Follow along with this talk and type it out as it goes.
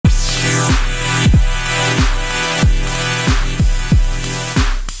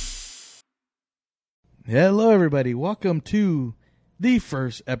Hello, everybody. Welcome to the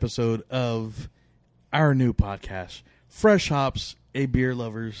first episode of our new podcast, Fresh Hops, a Beer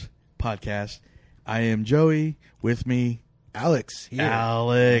Lovers podcast. I am Joey. With me, Alex. Here.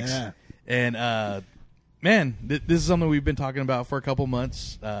 Alex. Yeah. And, man, this is something we've been talking about for a couple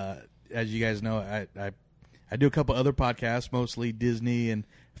months. As you guys know, I do a couple other podcasts, mostly Disney and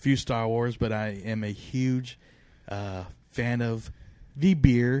a few Star Wars, but I am a huge fan of the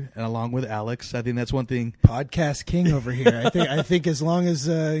beer, and along with Alex, I think that's one thing. Podcast king over here. I think as long as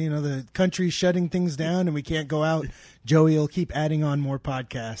the country's shutting things down and we can't go out, Joey will keep adding on more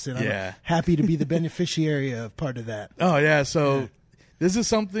podcasts, and I'm happy to be the beneficiary of part of that. Oh yeah, so this is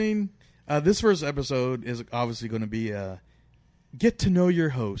something. This first episode is obviously going to be get to know your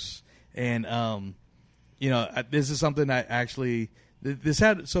hosts, and this is something I actually this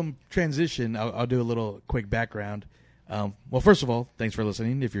had some transition. I'll do a little quick background. Well, first of all, thanks for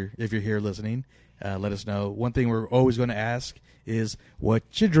listening. If you're here listening, let us know. One thing we're always going to ask is what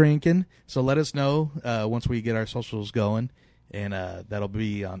you drinking. So let us know once we get our socials going, and that'll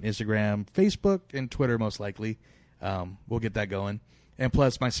be on Instagram, Facebook, and Twitter most likely. We'll get that going. And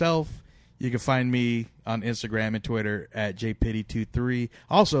plus myself, you can find me on Instagram and Twitter at jpitty23.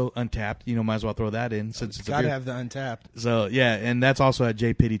 Also Untapped. Might as well throw that in since it's gotta have the Untapped. So yeah, and that's also at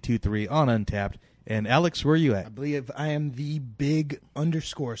jpitty23 on Untapped. And Alex, where are you at? I believe I am the big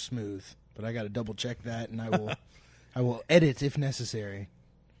 _smooth, but I got to double check that, and I will edit if necessary.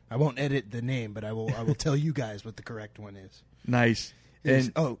 I won't edit the name, but I will tell you guys what the correct one is. Nice. The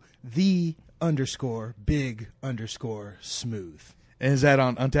 _big _smooth. And is that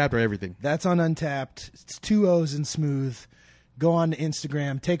on Untapped or everything? That's on Untapped. It's 2 O's in smooth. Go on to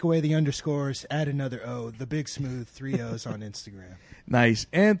Instagram, take away the underscores, add another O. The big smooth, 3 O's on Instagram. Nice.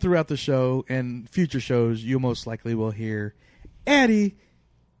 And throughout the show and future shows, you most likely will hear Addie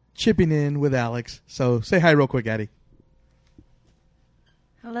chipping in with Alex. So say hi real quick, Addie.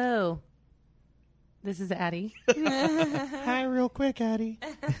 Hello. This is Addie. Hi real quick, Addie.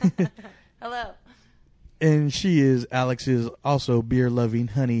 Hello. And she is Alex's also beer-loving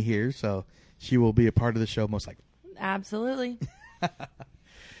honey here, so she will be a part of the show most likely. Absolutely.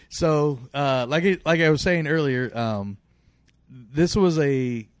 So, like I was saying earlier, this was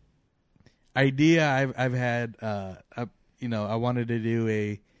a idea I've had. I wanted to do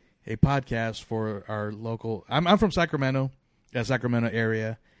a podcast for our local. I'm from Sacramento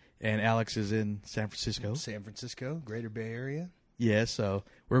area, and Alex is in San Francisco. San Francisco, Greater Bay Area. Yeah, so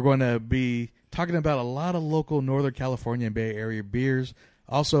we're going to be talking about a lot of local Northern California and Bay Area beers.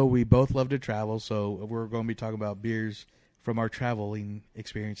 Also, we both love to travel, so we're going to be talking about beers from our traveling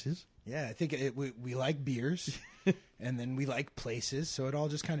experiences. Yeah, I think we like beers, and then we like places, so it all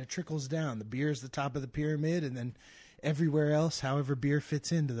just kind of trickles down. The beer is the top of the pyramid, and then everywhere else, however beer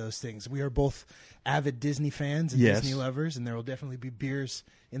fits into those things. We are both avid Disney fans and Disney lovers, and there will definitely be beers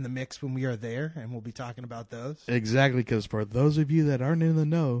in the mix when we are there, and we'll be talking about those. Exactly, because for those of you that aren't in the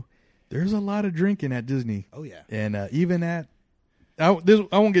know, there's a lot of drinking at Disney. Oh, yeah. And even at... I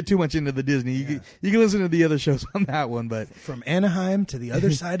won't get too much into the Disney. You can listen to the other shows on that one, but... From Anaheim to the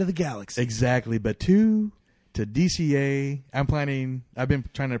other side of the galaxy. Exactly, but to DCA, I've been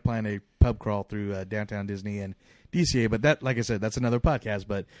trying to plan a pub crawl through downtown Disney and DCA, but that, like I said, that's another podcast,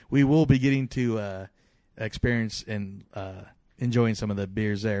 but we will be getting to experience and enjoying some of the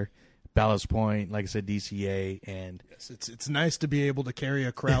beers there. Ballast Point, like I said, DCA, and yes, it's nice to be able to carry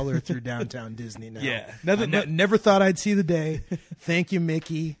a crowler through downtown Disney now. Yeah, never thought I'd see the day. Thank you,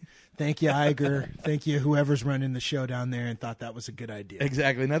 Mickey. Thank you, Iger. Thank you, whoever's running the show down there, and thought that was a good idea.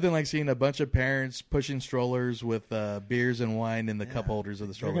 Exactly, nothing like seeing a bunch of parents pushing strollers with beers and wine in the cup holders of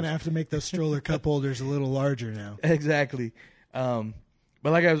the strollers. You're gonna have to make those stroller cup holders a little larger now. Exactly, but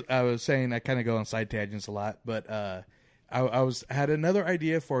like I was saying, I kind of go on side tangents a lot, but. I had another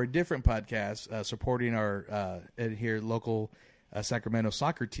idea for a different podcast supporting our here local Sacramento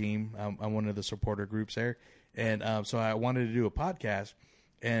soccer team. I'm one of the supporter groups there, and so I wanted to do a podcast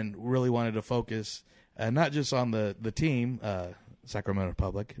and really wanted to focus not just on the team, Sacramento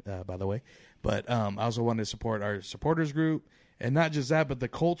Republic, by the way, but I also wanted to support our supporters group, and not just that, but the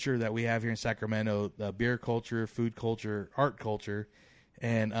culture that we have here in Sacramento, the beer culture, food culture, art culture,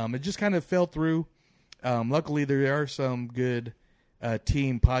 and it just kind of fell through. Luckily, there are some good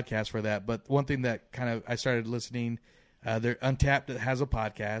team podcasts for that. But one thing that kind of I started listening, Untapped has a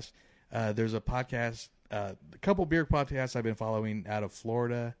podcast. There's a podcast, a couple beer podcasts I've been following out of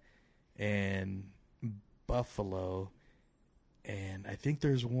Florida and Buffalo. And I think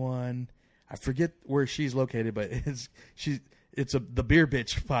there's one, I forget where she's located, but It's the Beer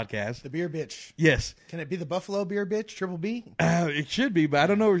Bitch podcast. The Beer Bitch. Yes. Can it be the Buffalo Beer Bitch, Triple B? It should be, but I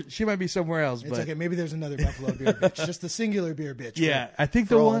don't know. She might be somewhere else. It's but okay. Maybe there's another Buffalo Beer Bitch. Just the singular Beer Bitch. yeah, I think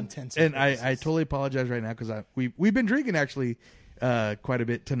for the all one. intents And I purposes. totally apologize right now because we've been drinking actually quite a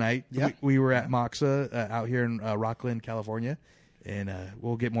bit tonight. Yeah. We were at Moxa out here in Rockland, California, and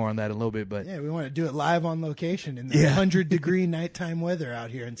we'll get more on that in a little bit. But Yeah, we want to do it live on location in the Yeah. 100-degree nighttime weather out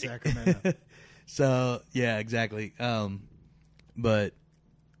here in Sacramento. so yeah, exactly. But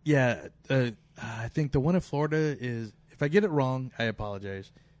yeah, I think the one in Florida is. If I get it wrong, I apologize.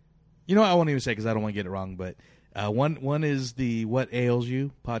 You know what? I won't even say because I don't want to get it wrong. But one is the What Ails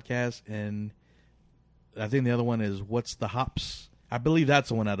You podcast, and I think the other one is What's the Hops. I believe that's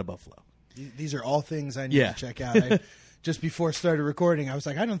the one out of Buffalo. These are all things I need Yeah. to check out. Just before I started recording, I was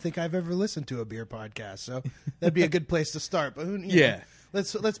like, I don't think I've ever listened to a beer podcast, so that'd be a good place to start. But Yeah.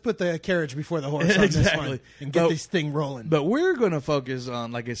 let's put the carriage before the horse on this Exactly. one and get But- this thing rolling. But we're going to focus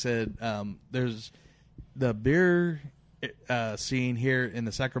on, like I said, there's the beer scene here in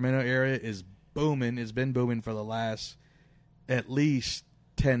the Sacramento area is booming. It's been booming for the last at least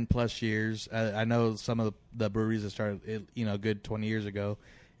 10 plus years. I know some of the breweries that started, a good 20 years ago.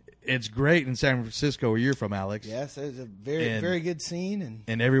 It's great in San Francisco, where you're from, Alex. Yes, it's a very good scene,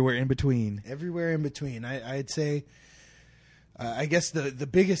 and everywhere in between. everywhere in between. I'd say, I guess the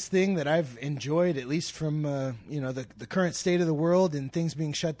biggest thing that I've enjoyed, at least from the current state of the world and things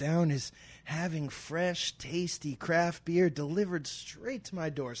being shut down, is having fresh, tasty craft beer delivered straight to my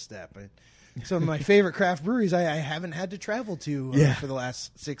doorstep. Some of my favorite craft breweries I haven't had to travel to for the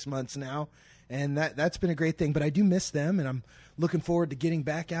last 6 months now, and that's been a great thing. But I do miss them, and I'm looking forward to getting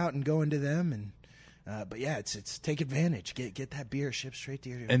back out and going to them. And but yeah, it's take advantage, get that beer shipped straight to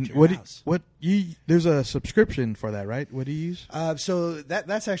your, And to your house. there's a subscription for that, right? What do you use? So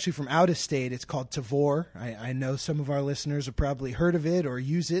that's actually from out of state. It's called Tavor. I know some of our listeners have probably heard of it or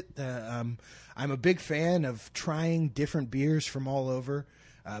use it. I'm a big fan of trying different beers from all over.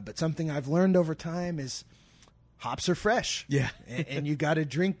 But something I've learned over time is hops are fresh. Yeah. and you got to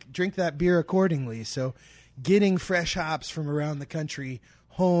drink that beer accordingly. So getting fresh hops from around the country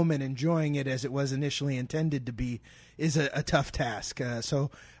home and enjoying it as it was initially intended to be is a tough task. So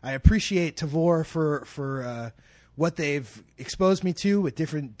I appreciate Tavor for what they've exposed me to with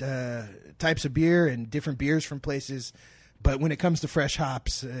different types of beer and different beers from places. But when it comes to fresh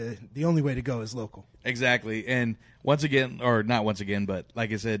hops, the only way to go is local. Exactly. And once again, or not once again, but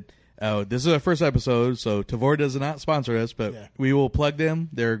like I said, this is our first episode, so Tavor does not sponsor us, but we will plug them.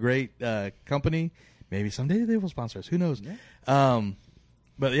 They're a great company. Maybe someday they will sponsor us. Who knows? Yeah.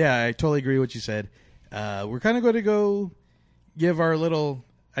 But yeah, I totally agree with what you said. We're kind of going to go give our little,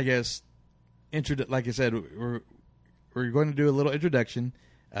 I guess, like I said, we're going to do a little introduction.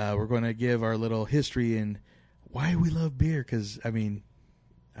 We're going to give our little history and why we love beer. Because I mean,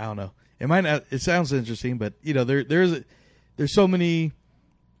 I don't know. It might not. It sounds interesting, but there's so many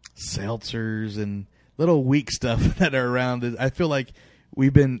seltzers and little weak stuff that are around. I feel like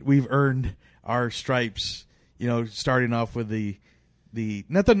we've earned our stripes. Starting off with the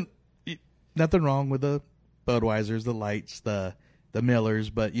nothing wrong with the Budweisers, the Lights, the Millers,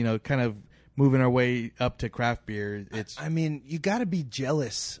 but kind of moving our way up to craft beer. I mean, you got to be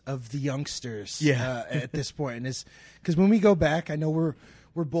jealous of the youngsters at this point. And it's because when we go back, I know we're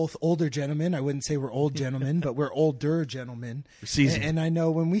both older gentlemen. I wouldn't say we're old gentlemen, but we're older gentlemen. Seasoned. And I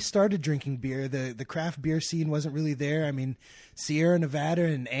know when we started drinking beer, the craft beer scene wasn't really there. I mean, Sierra Nevada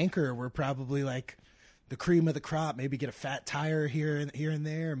and Anchor were probably like the cream of the crop. Maybe get a Fat Tire here and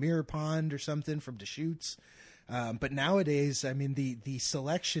there, Mirror Pond or something from Deschutes. But nowadays, I mean, the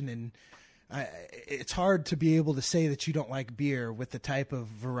selection and it's hard to be able to say that you don't like beer with the type of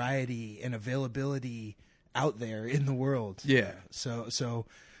variety and availability out there in the world. Yeah. So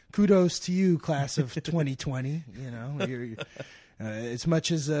kudos to you, class of 2020. You're, as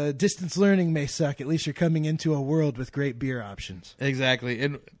much as distance learning may suck, at least you're coming into a world with great beer options. Exactly.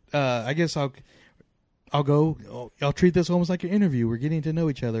 And I guess I'll treat this almost like an interview. We're getting to know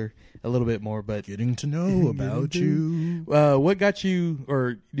each other a little bit more, but Getting to know about you. what got you,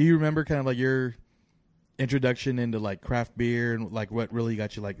 or do you remember kind of like your introduction into like craft beer and like what really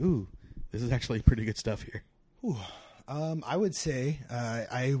got you like, ooh, this is actually pretty good stuff here? I would say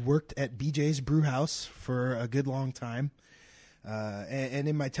I worked at BJ's Brewhouse for a good long time. And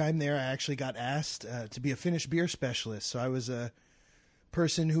in my time there, I actually got asked to be a finished beer specialist. So I was a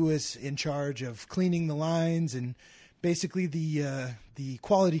person who was in charge of cleaning the lines and basically the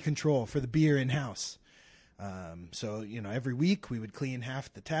quality control for the beer in-house. So, every week we would clean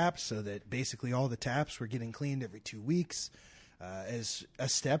half the taps so that basically all the taps were getting cleaned every 2 weeks as a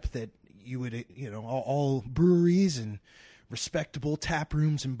step that you would, all breweries and respectable tap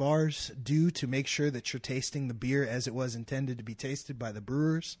rooms and bars do to make sure that you're tasting the beer as it was intended to be tasted by the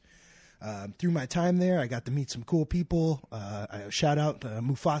brewers. Through my time there, I got to meet some cool people. I shout out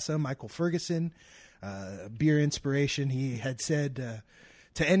Mufasa, Michael Ferguson, beer inspiration. He had said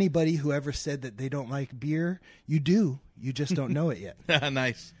to anybody who ever said that they don't like beer, you do. You just don't know it yet.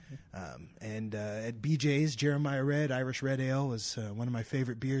 Nice. And at BJ's, Jeremiah Red, Irish Red Ale was one of my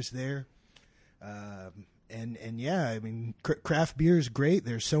favorite beers there. And yeah, I mean, craft beer is great.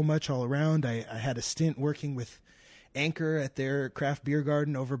 There's so much all around. I had a stint working with Anchor at their craft beer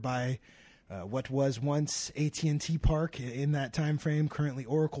garden over by what was once AT&T Park in that time frame, currently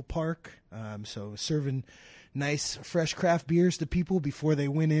Oracle Park. So serving nice, fresh craft beers to people before they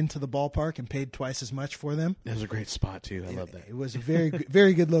went into the ballpark and paid twice as much for them. That was a great spot, too. I love that. It was a very,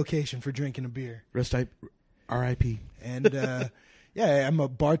 very good location for drinking a beer. Rest R.I.P. And yeah, I'm a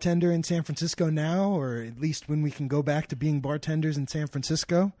bartender in San Francisco now, or at least when we can go back to being bartenders in San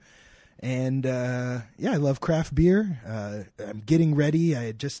Francisco. And yeah, I love craft beer. I'm getting ready. I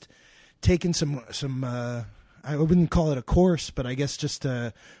had just taken some I wouldn't call it a course, but I guess just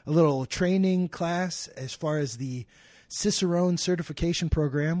a little training class as far as the Cicerone certification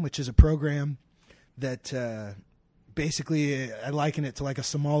program, which is a program that basically I liken it to like a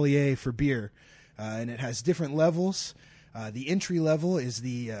sommelier for beer. And it has different levels. The entry level is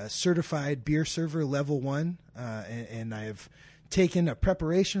the certified beer server level 1. And I've taken a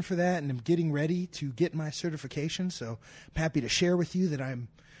preparation for that and I'm getting ready to get my certification. So I'm happy to share with you that I'm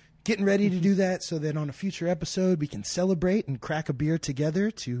getting ready to do that so that on a future episode we can celebrate and crack a beer together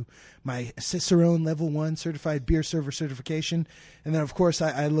to my Cicerone Level 1 Certified Beer Server certification. And then, of course,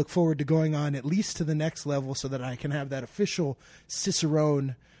 I look forward to going on at least to the next level so that I can have that official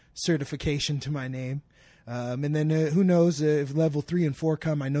Cicerone certification to my name. And then who knows if Level 3 and 4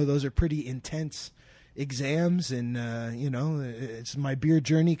 come. I know those are pretty intense exams, and, you know, it's my beer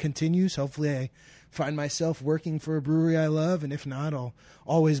journey continues. Hopefully I find myself working for a brewery I love, and if not, I'll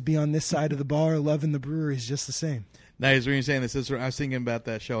always be on this side of the bar loving the breweries just the same. Nice. When you're saying this, I was thinking about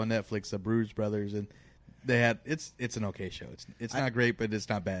that show on Netflix, The Brews Brothers, and they had it's an okay show. It's not great, but it's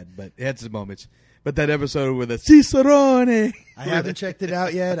not bad. But it had some moments. But that episode with the Cicerone, I haven't checked it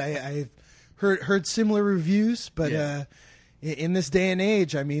out yet. I've heard similar reviews, but Yeah. In this day and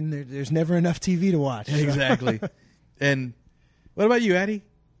age, I mean, there's never enough TV to watch. So. Exactly. And what about you, Addie?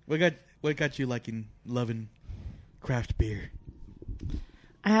 What got you loving craft beer?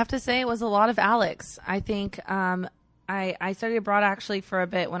 I have to say it was a lot of Alex. I think I studied abroad actually for a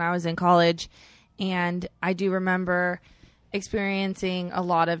bit when I was in college, and I do remember experiencing a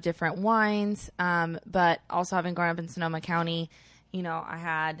lot of different wines, but also having grown up in Sonoma County, you know, I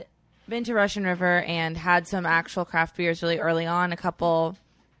had been to Russian River and had some actual craft beers really early on, a couple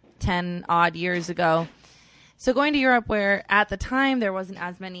 10 odd years ago. So going to Europe, where at the time there wasn't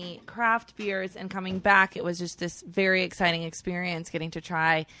as many craft beers, and coming back, it was just this very exciting experience getting to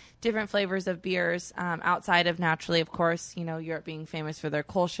try different flavors of beers outside of, naturally, of course, you know, Europe being famous for their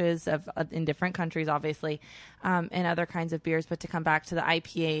Kolsch's in different countries, obviously, and other kinds of beers. But to come back to the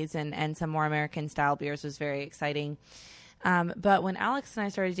IPAs and some more American style beers was very exciting. But when Alex and I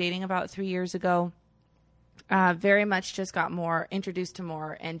started dating about 3 years ago, very much just got more introduced to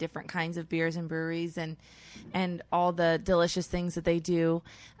more and different kinds of beers and breweries and all the delicious things that they do.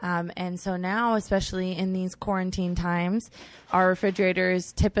 And so now, especially in these quarantine times, our refrigerator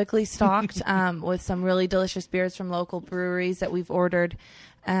is typically stocked with some really delicious beers from local breweries that we've ordered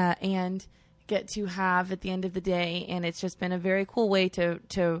and get to have at the end of the day. And it's just been a very cool way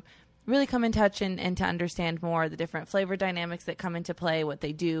to really come in touch and to understand more the different flavor dynamics that come into play, what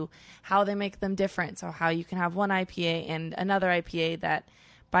they do, how they make them different. So how you can have one IPA and another IPA that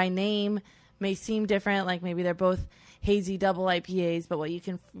by name may seem different, like maybe they're both hazy double IPAs, but what you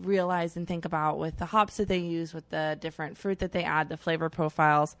can realize and think about with the hops that they use, with the different fruit that they add, the flavor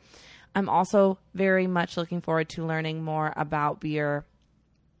profiles. I'm also very much looking forward to learning more about beer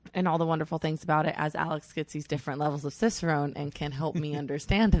and all the wonderful things about it as Alex gets these different levels of Cicerone and can help me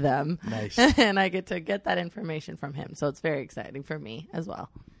understand them. Nice. And I get to get that information from him. So it's very exciting for me as well.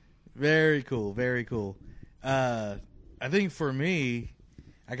 Very cool. Very cool. I think for me,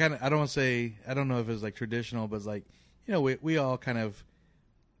 I don't want to say, I don't know if it's like traditional, but it's like, you know, we all kind of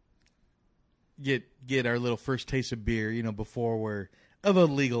get our little first taste of beer, you know, before we're of a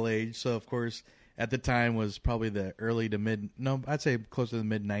legal age. So of course, at the time was probably the early to I'd say close to the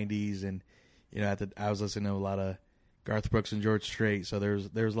mid 90s. And, you know, I was listening to a lot of Garth Brooks and George Strait. So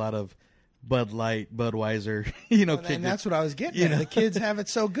there's a lot of Bud Light, Budweiser, you know. And that's what I was getting at. The kids have it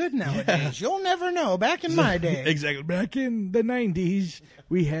so good nowadays. Yeah. You'll never know. Back in my day. Exactly. Back in the 90s,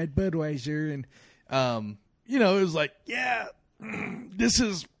 we had Budweiser. And you know, it was like, yeah, this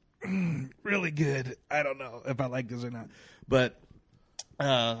is really good. I don't know if I like this or not. But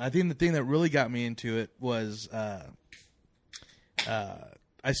I think the thing that really got me into it was I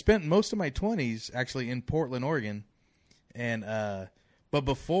spent most of my 20s actually in Portland, Oregon. And but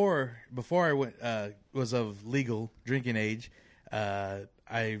before I went, was of legal drinking age,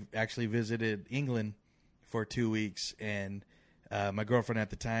 I actually visited England for 2 weeks, and my girlfriend at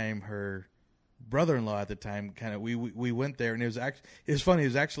the time, her brother-in-law at the time, kind of we went there, and it was funny. It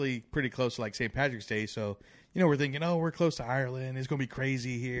was actually pretty close to like St. Patrick's Day, so you know we're thinking, oh, we're close to Ireland, it's gonna be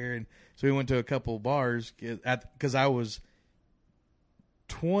crazy here, and so we went to a couple bars because I was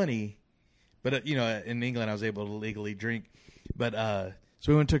 20, but you know in England I was able to legally drink, but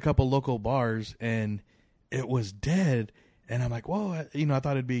so we went to a couple local bars, and it was dead. And I'm like, whoa, you know, I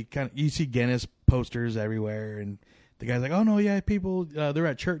thought it'd be kind of, you see Guinness posters everywhere. And the guy's like, oh, no, yeah, people, they're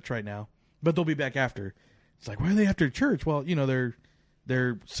at church right now, but they'll be back after. It's like, why are they after church? Well, you know,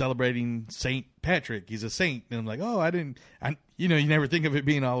 they're celebrating St. Patrick. He's a saint. And I'm like, oh, you know, you never think of it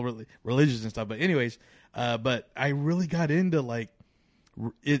being all religious and stuff. But anyways, but I really got into like,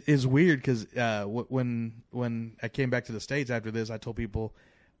 it is weird because when I came back to the States after this, I told people,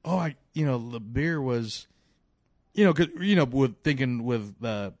 oh, you know, the beer was, you know, 'cause, you know, with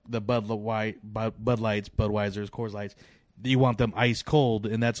the Bud Lights, Budweisers, Coors Lights, you want them ice cold,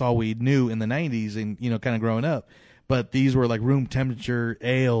 and that's all we knew in the 90s and, you know, kind of growing up. But these were like room temperature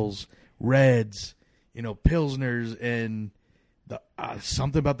ales, reds, you know, pilsners, and the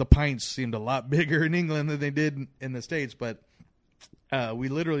something about the pints seemed a lot bigger in England than they did in the States. But we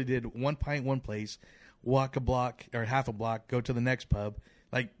literally did 1 pint one place, walk a block or half a block, go to the next pub.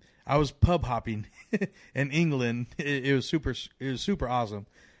 Like, I was pub hopping in England. It was super awesome.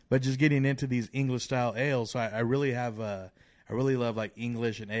 But just getting into these English style ales, so I really love like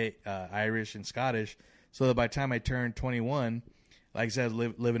English and Irish and Scottish. So that by the time I turned 21, like I said,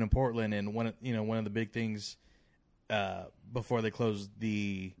 living in Portland, and one of the big things before they closed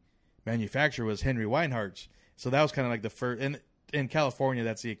the manufacturer was Henry Weinhardt's. So that was kind of like the first. And in California,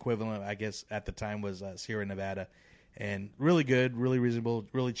 that's the equivalent, I guess, at the time was Sierra Nevada. And really good, really reasonable,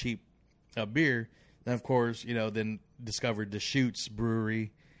 really cheap beer. Then, of course, you know, then discovered Deschutes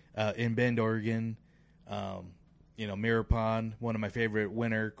Brewery in Bend, Oregon. You know, Mirror Pond, one of my favorite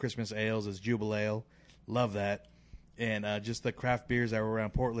winter Christmas ales is Jubile Ale. Love that. And just the craft beers that were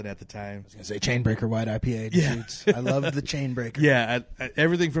around Portland at the time. I was going to say Chainbreaker White IPA, Deschutes. Yeah. I love the Chainbreaker. Yeah,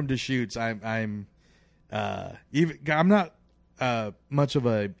 everything from Deschutes. I'm not much of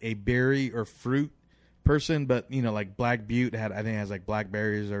a berry or fruit person, but you know, like Black Butte I think has like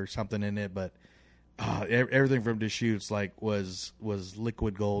blackberries or something in it, but everything from Deschutes like was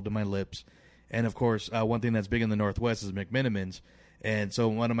liquid gold to my lips. And of course, one thing that's big in the Northwest is McMenamins, and so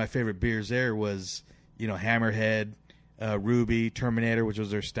one of my favorite beers there was, you know, Hammerhead, Ruby, Terminator, which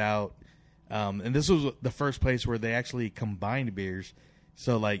was their stout, and this was the first place where they actually combined beers.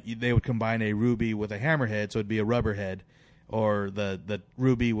 So like they would combine a Ruby with a Hammerhead, so it'd be a Rubberhead, or the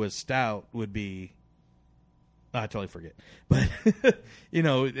Ruby with stout would be, I totally forget. But, you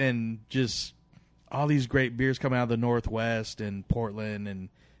know, and just all these great beers coming out of the Northwest and Portland and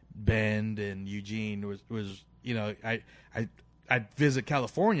Bend and Eugene was you know, I'd visit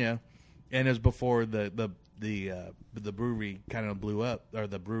California, and it was before the brewery kind of blew up, or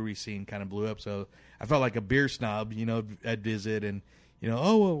the brewery scene kind of blew up. So I felt like a beer snob, you know, I'd visit and, you know,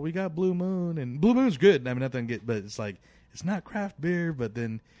 oh, well, we got Blue Moon, and Blue Moon's good. I mean, nothing good, but it's like, it's not craft beer. But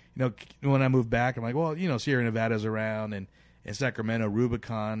then, you know, when I moved back, I'm like, well, you know, Sierra Nevada's around, and in Sacramento,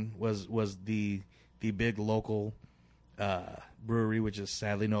 Rubicon was the big local brewery, which is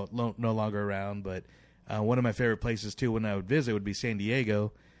sadly no longer around. But one of my favorite places too, when I would visit, would be San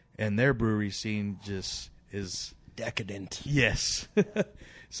Diego, and their brewery scene just is decadent. Yes.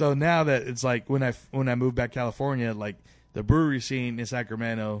 So now that it's like when I moved back to California, like the brewery scene in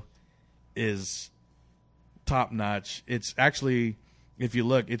Sacramento is top notch. It's actually, if you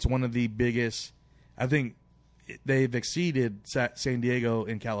look, it's one of the biggest. I think they've exceeded San Diego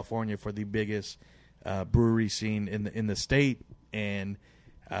in California for the biggest brewery scene in the state, and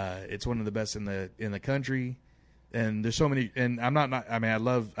it's one of the best in the country. And there's so many. And I'm not. I mean, I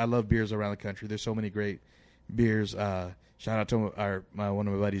love beers around the country. There's so many great beers. Shout out to one of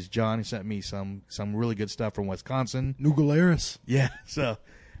my buddies, John. He sent me some really good stuff from Wisconsin. New Glarus. Yeah. So,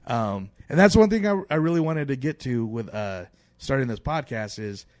 and that's one thing I really wanted to get to with starting this podcast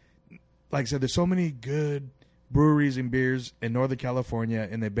is, like I said, there's so many good breweries and beers in Northern California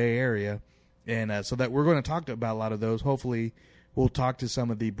in the Bay Area, and so that we're going to talk about a lot of those. Hopefully, we'll talk to some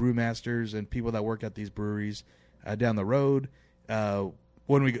of the brewmasters and people that work at these breweries down the road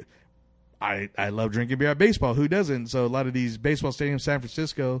when we. I love drinking beer at baseball. Who doesn't? So a lot of these baseball stadiums, San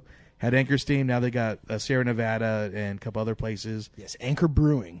Francisco had Anchor Steam. Now they got Sierra Nevada and a couple other places. Yes, Anchor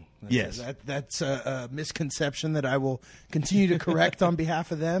Brewing. Yes. That's a misconception that I will continue to correct on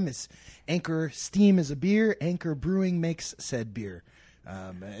behalf of them. Is Anchor Steam is a beer. Anchor Brewing makes said beer.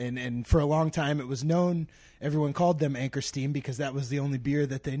 And for a long time it was known, everyone called them Anchor Steam because that was the only beer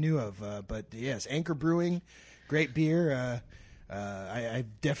that they knew of. But yes, Anchor Brewing, great beer. I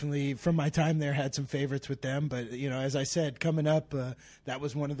definitely, from my time there, had some favorites with them. But, as I said, coming up, that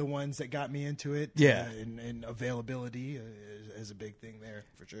was one of the ones that got me into it. Yeah. And availability is a big thing there,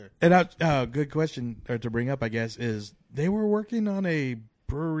 for sure. And good question to bring up, I guess, is they were working on a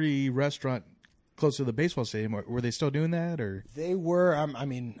brewery restaurant close to the baseball stadium. Were they still doing that? Or They were.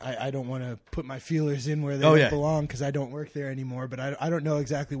 I don't want to put my feelers in where they don't belong because I don't work there anymore. But I don't know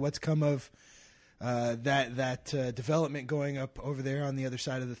exactly what's come of that development going up over there on the other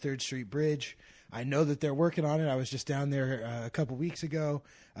side of the 3rd Street Bridge. I know that they're working on it. I was just down there a couple weeks ago,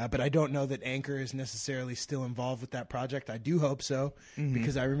 but I don't know that Anchor is necessarily still involved with that project. I do hope so,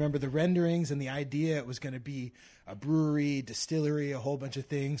 because I remember the renderings and the idea. It was going to be a brewery, distillery, a whole bunch of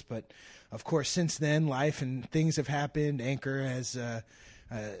things. But, of course, since then, life and things have happened. Anchor has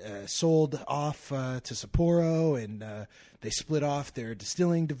sold off to Sapporo, and they split off. Their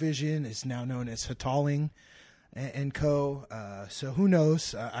distilling division is now known as Hataling and Co. So who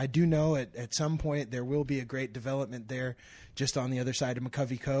knows? I do know at some point there will be a great development there just on the other side of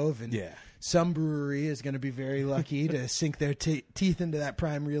McCovey Cove. And some brewery is going to be very lucky to sink their teeth into that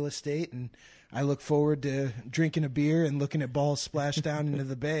prime real estate. And I look forward to drinking a beer and looking at balls splashed down into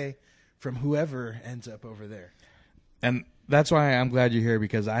the bay from whoever ends up over there. And that's why I'm glad you're here,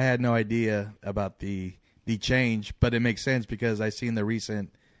 because I had no idea about the change, but it makes sense because I seen the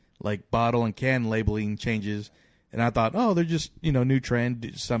recent bottle and can labeling changes, and I thought, oh, they're just new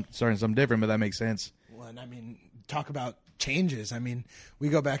trend, starting something different, but that makes sense. Well, and talk about changes. We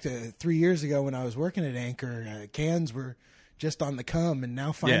go back to 3 years ago when I was working at Anchor. Cans were just on the come, and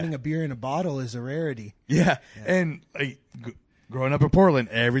now finding a beer in a bottle is a rarity. Yeah. And growing up in Portland,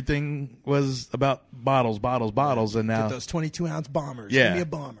 everything was about bottles, and now get those 22-ounce bombers. Yeah. Give me a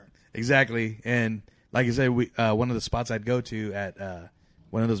bomber. Exactly. And like I said, one of the spots I'd go to at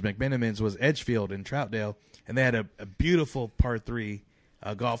one of those McMenamins was Edgefield in Troutdale, and they had a beautiful par 3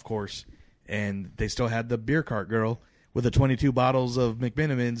 golf course, and they still had the beer cart girl with the 22 bottles of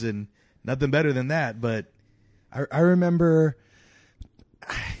McMenamins, and nothing better than that. But I remember,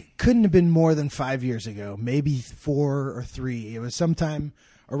 couldn't have been more than 5 years ago, maybe 4 or 3. It was sometime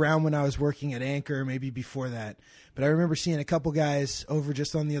around when I was working at Anchor, maybe before that. But I remember seeing a couple guys over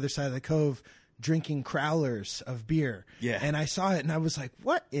just on the other side of the cove drinking crowlers of beer. Yeah. And I saw it and I was like,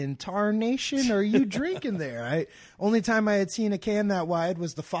 what in tarnation are you drinking there? Only time I had seen a can that wide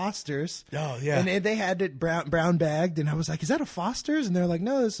was the Foster's. Oh, yeah. And they had it brown bagged, and I was like, is that a Foster's? And they're like,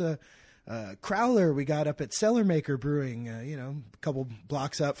 no, it's a Crowler we got up at Cellar Maker Brewing, a couple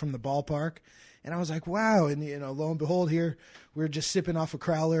blocks up from the ballpark. And I was like, wow. And, lo and behold, here we're just sipping off a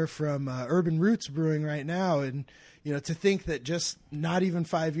Crowler from Urban Roots Brewing right now. And, to think that just not even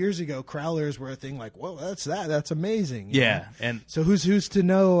 5 years ago, Crowlers were a thing, like, whoa, that's amazing. Yeah. And so who's to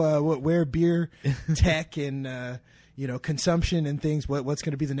know where beer tech and, consumption and things, what's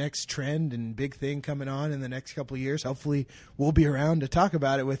going to be the next trend and big thing coming on in the next couple of years. Hopefully we'll be around to talk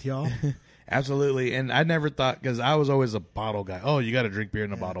about it with y'all. Absolutely. And I never thought, because I was always a bottle guy. Oh, you got to drink beer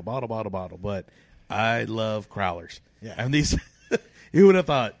in a bottle. But I love Crowlers. Yeah. And these, you would have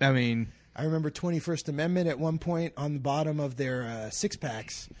thought, I remember 21st Amendment at one point on the bottom of their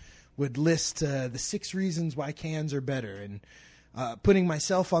six-packs would list the 6 reasons why cans are better. And putting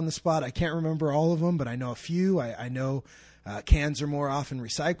myself on the spot, I can't remember all of them, but I know a few. I know cans are more often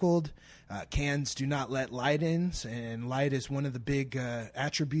recycled. Cans do not let light in, and light is one of the big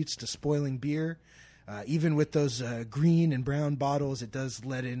attributes to spoiling beer. Even with those green and brown bottles, it does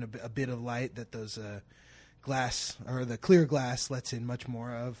let in a bit of light that those glass or the clear glass lets in much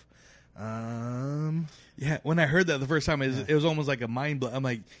more of. Yeah, when I heard that the first time, it was almost like a mind blow. I'm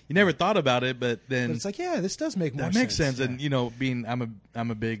like, you never thought about it, but then it's like, yeah, this does make more sense. That makes sense. Yeah. And being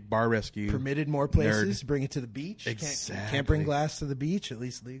I'm a big bar rescue permitted more places, nerd. Bring it to the beach. Exactly. Can't bring glass to the beach, at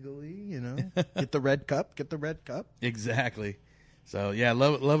least legally. Get the red cup. Exactly. So yeah,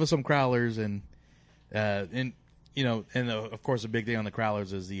 love us some Crowlers, and of course a big thing on the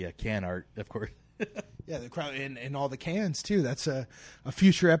Crowlers is the can art, of course. Yeah, the crowd and all the cans too. That's a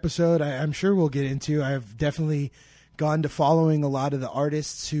future episode I'm sure we'll get into. I've definitely gone to following a lot of the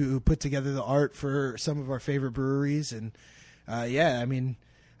artists who put together the art for some of our favorite breweries, and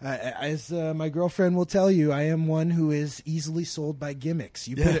As my girlfriend will tell you, I am one who is easily sold by gimmicks.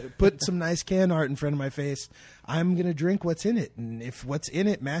 You put some nice can art in front of my face, I'm going to drink what's in it. And if what's in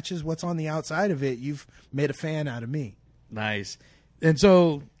it matches what's on the outside of it, you've made a fan out of me. Nice. And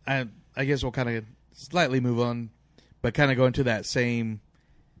so I guess we'll kind of slightly move on, but kind of go into that same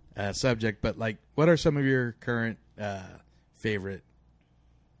subject. But like, what are some of your current favorite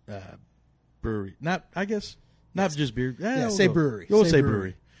brewery? Not just beer. Say brewery. We'll say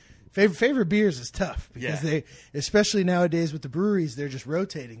brewery. Favorite beers is tough because they, especially nowadays with the breweries, they're just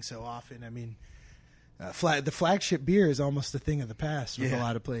rotating so often. I mean, the flagship beer is almost a thing of the past with a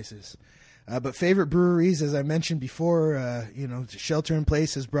lot of places. But favorite breweries, as I mentioned before, Shelter in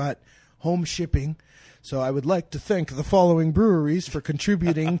Place has brought home shipping. So I would like to thank the following breweries for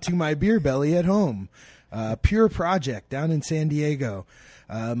contributing to my beer belly at home. Pure Project down in San Diego.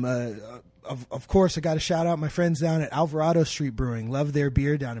 Of course, I got to shout out my friends down at Alvarado Street Brewing. Love their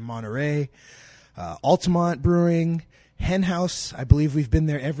beer down in Monterey. Altamont Brewing, Hen House. I believe we've been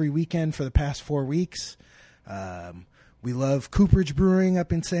there every weekend for the past 4 weeks. We love Cooperage Brewing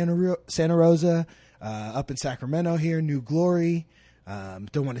up in Santa Rosa, up in Sacramento here, New Glory.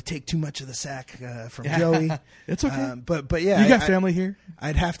 Don't want to take too much of the sack from Joey. It's okay. But yeah, you got family here.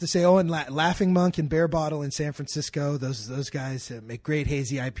 I'd have to say, and Laughing Monk and Bear Bottle in San Francisco. Those guys make great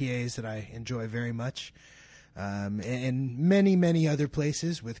hazy IPAs that I enjoy very much. And many other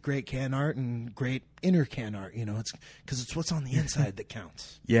places with great can art and great inner can art. It's because it's what's on the inside that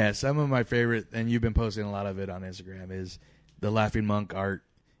counts. Yeah, some of my favorite, and you've been posting a lot of it on Instagram, is the Laughing Monk art.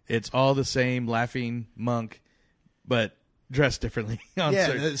 It's all the same Laughing Monk, but dressed differently.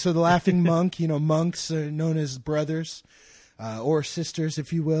 So the Laughing Monk, monks are known as brothers or sisters,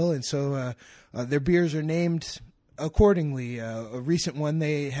 if you will, and so their beers are named accordingly. A recent one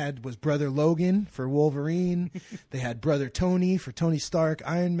they had was Brother Logan for Wolverine. They had Brother Tony for Tony Stark,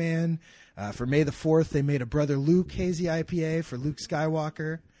 Iron Man. For May the 4th, they made a Brother Luke hazy IPA for Luke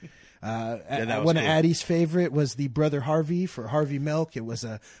Skywalker. One of Addie's favorite was the Brother Harvey for Harvey Milk. It was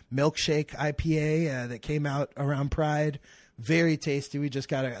a milkshake IPA that came out around Pride. Very tasty. We just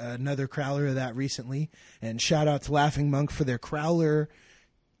got another crowler of that recently. And shout out to Laughing Monk for their crowler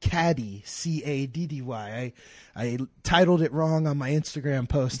Caddy, Caddy. I titled it wrong on my Instagram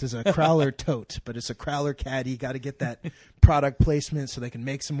post as a crowler tote, but it's a crowler caddy. Got to get that product placement so they can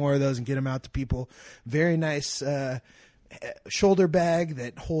make some more of those and get them out to people. Very nice shoulder bag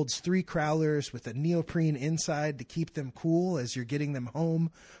that holds 3 crowlers with a neoprene inside to keep them cool as you're getting them home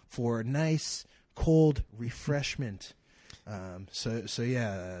for nice cold refreshment.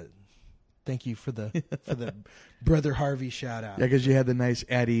 Thank you for the Brother Harvey shout out. Yeah, because you had the nice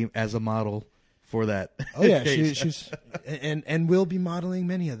Addie as a model for that. Oh yeah, she's and will be modeling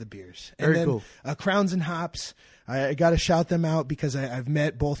many of the beers. And Very cool. Crowns and Hops, I got to shout them out because I've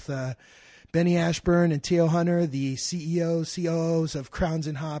met both Benny Ashburn and Theo Hunter, the CEOs, COOs of Crowns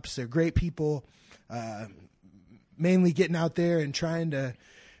and Hops. They're great people, mainly getting out there and trying to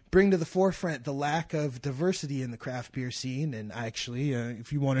bring to the forefront the lack of diversity in the craft beer scene. And actually,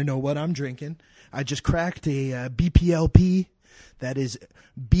 if you want to know what I'm drinking, I just cracked a BPLP. That is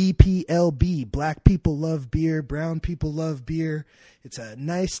BPLB. Black people love beer. Brown people love beer. It's a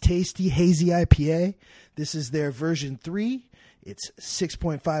nice, tasty, hazy IPA. This is their version 3. It's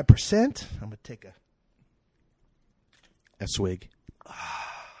 6.5%. I'm going to take a swig.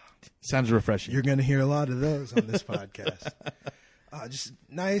 Sounds refreshing. You're going to hear a lot of those on this podcast. Just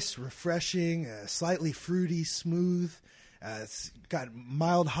nice, refreshing, slightly fruity, smooth. It's got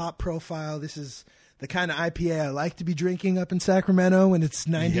mild hop profile. This is the kind of IPA I like to be drinking up in Sacramento when it's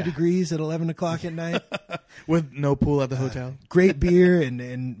 90 degrees at 11 o'clock at night. With no pool at the hotel. Great beer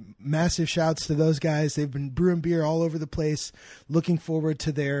and massive shouts to those guys. They've been brewing beer all over the place. Looking forward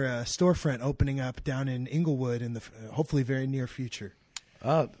to their storefront opening up down in Inglewood in the hopefully very near future.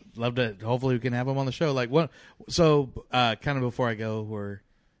 Love to. Hopefully, we can have them on the show. Like what? So, kind of before I go,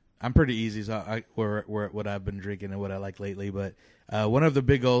 I'm pretty easy. So, we're what I've been drinking and what I like lately. But one of the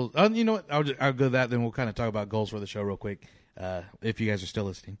big goals. You know what? I'll go that. Then we'll kind of talk about goals for the show real quick. If you guys are still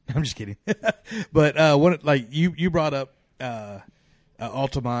listening, I'm just kidding. But one like you brought up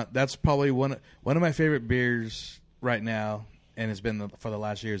Altamont. That's probably one of my favorite beers right now, and it's been for the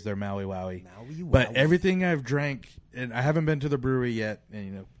last years. They're Maui Wowie. But everything I've drank. And I haven't been to the brewery yet,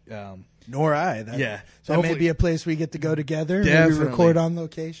 and nor I. That may be a place we get to go together. Definitely, maybe record on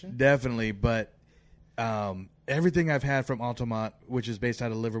location. Definitely, but everything I've had from Altamont, which is based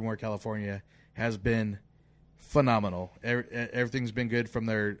out of Livermore, California, has been phenomenal. Everything's been good from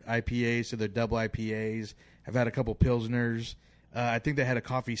their IPAs to their double IPAs. I've had a couple Pilsners. I think they had a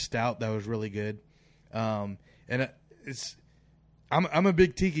coffee stout that was really good, and it's. I'm a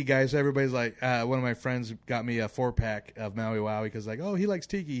big tiki guy, so everybody's like, one of my friends got me a 4-pack of Maui Wowie because like, oh, he likes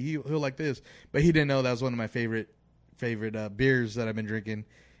tiki, he'll like this, but he didn't know that was one of my favorite beers that I've been drinking,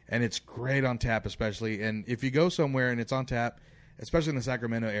 and it's great on tap especially. And if you go somewhere and it's on tap, especially in the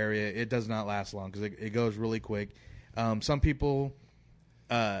Sacramento area, it does not last long because it goes really quick. Some people,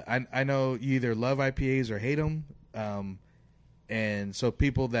 I know you either love IPAs or hate them, and so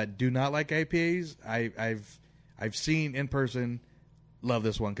people that do not like IPAs, I've seen in person love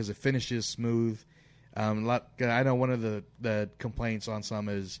this one because it finishes smooth. I know one of the complaints on some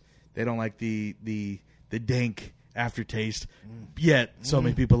is they don't like the dank aftertaste. Yet so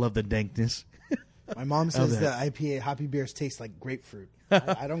many people love the dankness. My mom says that IPA hoppy beers taste like grapefruit.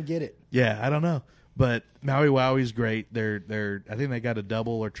 I don't get it. Yeah, I don't know. But Maui Wowie's great. They're I think they got a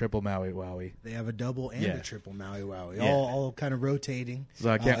double or triple Maui Wowie. They have a double and a triple Maui Wowie, Yeah. all kind of rotating.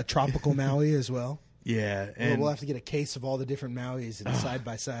 So a tropical Maui as well. Yeah, and We'll have to get a case of all the different Mauis and side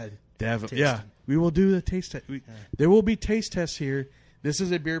by side. definitely. taste Yeah, them. we will do the taste test. There will be taste tests here. This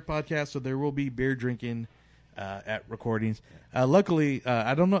is a beer podcast, so there will be beer drinking at recordings. Luckily,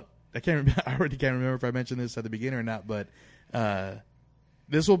 I don't know. I can't remember. I already can't remember if I mentioned this at the beginning or not. But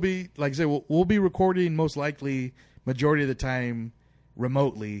this will be, like I said, we'll be recording most likely majority of the time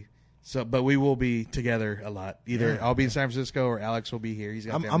remotely. So, but we will be together a lot. Either I'll be in San Francisco or Alex will be here. He's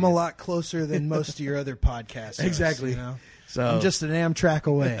got I'm family a lot closer than most of your other podcasts. Exactly. You know? So I'm just an Amtrak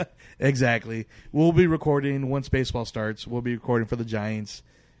away. Exactly. We'll be recording once baseball starts. We'll be recording for the Giants.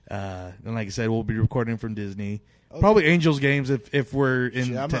 And like I said, we'll be recording from Disney. Probably Angels games if we're in.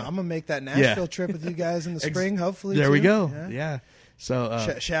 Shit, I'm going to make that Nashville trip with you guys in the spring, hopefully. There we too. go. Yeah. Yeah.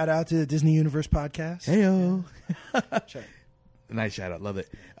 So Shout out to the Disney Universe podcast. heyo. Check. Nice shout out. Love it.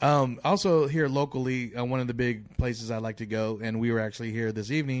 Also here locally, one of the big places I like to go, and we were actually here this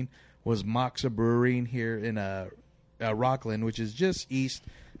evening, was Moxa Brewing here in Rockland, which is just east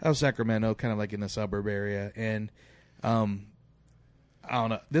of Sacramento, kind of like in the suburb area. And I don't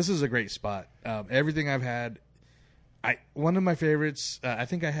know. This is a great spot. Everything I've had, one of my favorites, I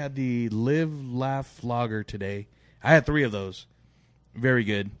think I had the Live Laugh Lager today. I had 3 of those. Very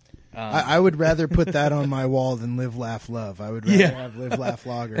good. I would rather put that on my wall than Live, Laugh, Love. I would rather have Live, Laugh,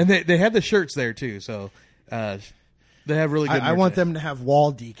 Lager. And they had the shirts there too, so they have really good. I want them to have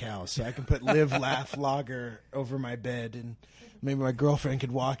wall decals so I can put Live, Laugh, Lager over my bed, and maybe my girlfriend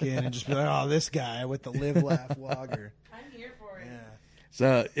could walk in and just be like, "Oh, this guy with the Live, Laugh, Lager." I'm here for it. Yeah.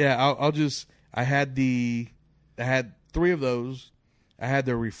 So yeah, I'll just. I had 3 of those. I had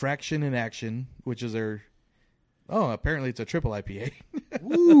the Refraction in Action, which is their. Oh, apparently it's a triple IPA.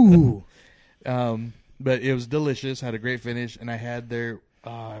 Ooh. But it was delicious. Had a great finish, and I had their.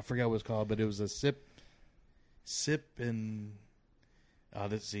 I forgot what it was called, but it was a sip, and. Oh,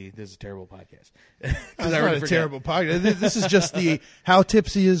 this is a terrible podcast. It's not a terrible podcast. This is just the "How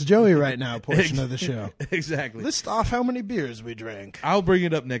tipsy is Joey right now" portion of the show. Exactly. List off how many beers we drank. I'll bring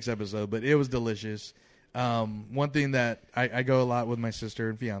it up next episode, but it was delicious. One thing that I go a lot with my sister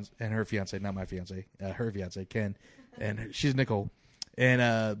and her fiance, not my fiance, her fiance Ken, and she's Nicole.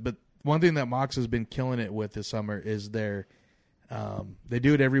 And but one thing that Mox has been killing it with this summer is they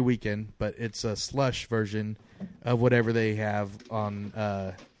do it every weekend, but it's a slush version of whatever they have on.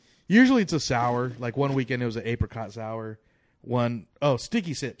 Usually it's a sour. Like one weekend it was an apricot sour.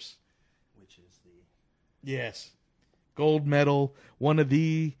 Sticky Sips, Which is yes, gold medal, one of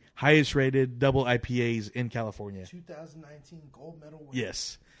the highest rated double IPAs in California. 2019 gold medal winner.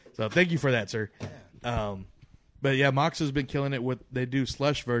 Yes. So thank you for that, sir. Yeah. But yeah, Mox has been killing it with. They do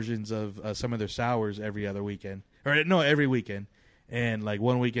slush versions of some of their sours every weekend. And like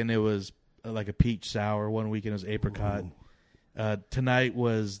one weekend it was like a peach sour. One weekend it was apricot. Tonight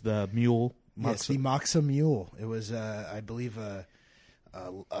was the mule. Yes, the Moxa Mule. It was, I believe, a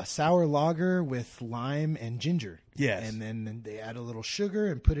sour lager with lime and ginger. Yes. And then they add a little sugar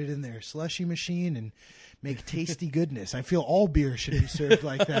and put it in their slushy machine and make tasty goodness. I feel all beer should be served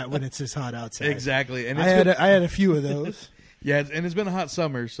like that when it's this hot outside. Exactly. And I had a few of those. Yeah, and it's been a hot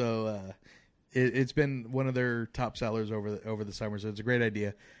summer, so it's been one of their top sellers over the summer. So it's a great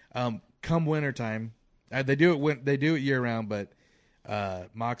idea. Come wintertime, they do it year round, but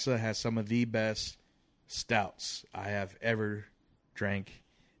Moxa has some of the best stouts I have ever drank,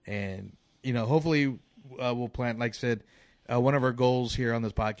 and hopefully we'll plan. Like I said, one of our goals here on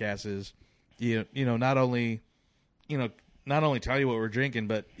this podcast is not only tell you what we're drinking,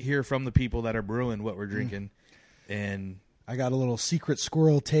 but hear from the people that are brewing what we're drinking, and. I got a little secret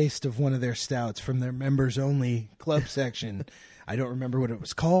squirrel taste of one of their stouts from their members only club section. I don't remember what it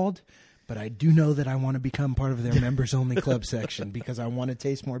was called, but I do know that I want to become part of their members-only club section because I want to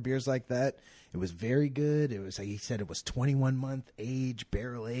taste more beers like that. It was very good. It was, he said, it was 21-month age,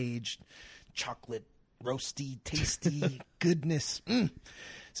 barrel aged, chocolate, roasty, tasty goodness.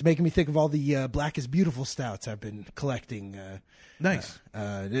 It's making me think of all the Black is Beautiful stouts I've been collecting. Nice.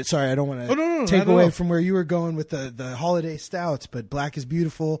 Sorry, I don't want to take away from where you were going with the holiday stouts, but Black is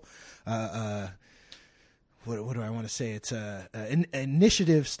Beautiful. What do I want to say? It's an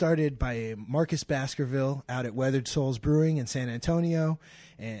initiative started by Marcus Baskerville out at Weathered Souls Brewing in San Antonio.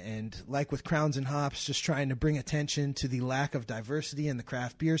 And like with Crowns and Hops, just trying to bring attention to the lack of diversity in the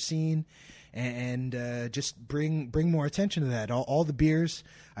craft beer scene and just bring more attention to that. All the beers,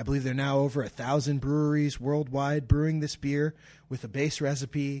 I believe there are now over 1,000 breweries worldwide brewing this beer with a base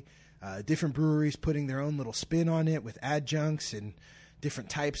recipe, different breweries putting their own little spin on it with adjuncts and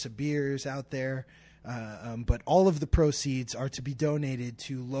different types of beers out there. But all of the proceeds are to be donated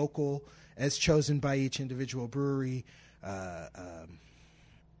to local, as chosen by each individual brewery,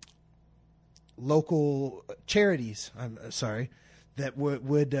 local charities. That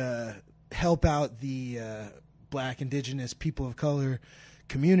would help out the Black, Indigenous, people of color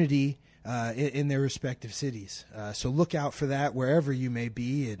community in their respective cities. So look out for that wherever you may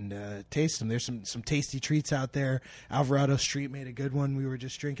be and taste them. There's some tasty treats out there. Alvarado Street made a good one we were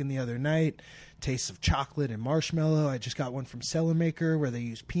just drinking the other night. Tastes of chocolate and marshmallow. I just got one from Cellar Maker where they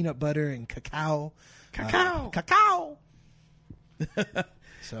use peanut butter and cacao. Cacao!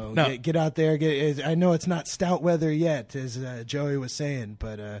 So No. get out there. I know it's not stout weather yet, as Joey was saying,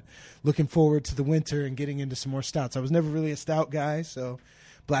 but looking forward to the winter and getting into some more stouts. I was never really a stout guy, so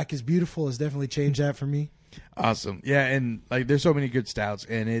Black is Beautiful has definitely changed that for me. Awesome. Yeah, and like there's so many good stouts,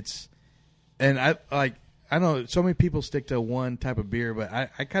 and I know so many people stick to one type of beer, but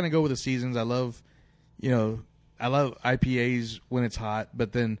I kind of go with the seasons. I love IPAs when it's hot,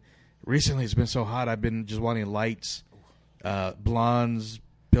 but then recently it's been so hot I've been just wanting lights, blondes,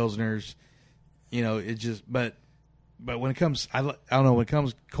 pilsners. It just but when it comes I don't know, when it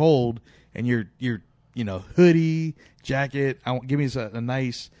comes cold and you're hoodie, jacket, give me a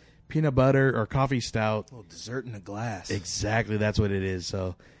nice peanut butter or coffee stout. A little dessert in a glass. Exactly, that's what it is.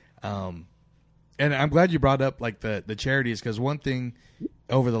 So, and I'm glad you brought up like the charities, because one thing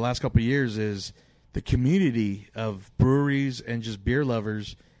over the last couple of years is the community of breweries and just beer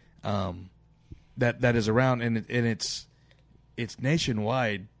lovers that is around, and it's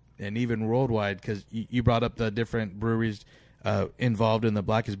nationwide and even worldwide, because you brought up the different breweries involved in the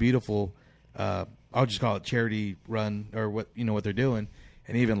Black is Beautiful. I'll just call it charity run, or what they're doing.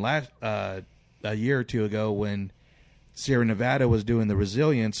 And even last a year or two ago, when Sierra Nevada was doing the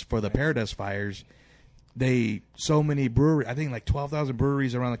resilience for the Paradise Fires, so many breweries, I think like 12,000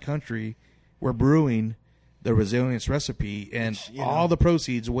 breweries around the country were brewing the resilience recipe, and all the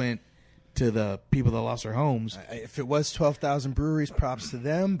proceeds went to the people that lost their homes. If it was 12,000 breweries, props to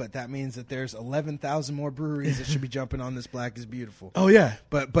them, but that means that there's 11,000 more breweries that should be jumping on this Black is Beautiful. Oh yeah.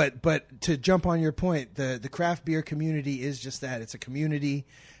 But to jump on your point, the craft beer community is just that. It's a community.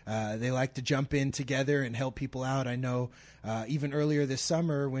 They like to jump in together and help people out. I know even earlier this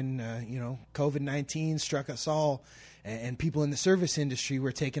summer when COVID-19 struck us all and people in the service industry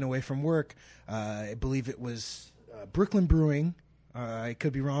were taken away from work, I believe it was Brooklyn Brewing, I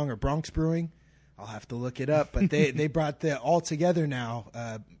could be wrong, or Bronx Brewing. I'll have to look it up. But they brought the All Together Now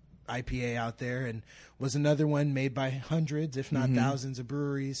IPA out there, and was another one made by hundreds, if not thousands, of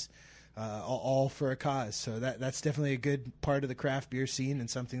breweries, all for a cause. So that's definitely a good part of the craft beer scene, and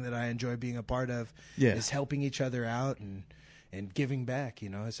something that I enjoy being a part of. Yeah. Is helping each other out and giving back.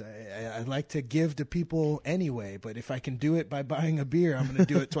 I like to give to people anyway, but if I can do it by buying a beer, I'm going to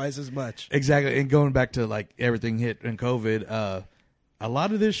do it twice as much. Exactly. And going back to like everything hit in COVID, a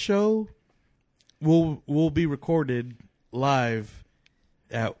lot of this show will be recorded live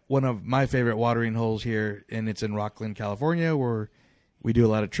at one of my favorite watering holes here, and it's in Rockland, California, where we do a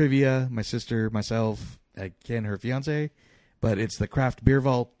lot of trivia. My sister, myself, Ken, her fiance, but it's the Craft Beer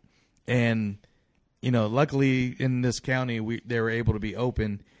Vault. And luckily in this county, they were able to be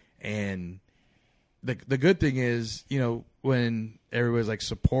open. And the good thing is, when everybody's like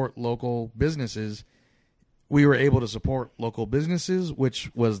support local businesses, we were able to support local businesses,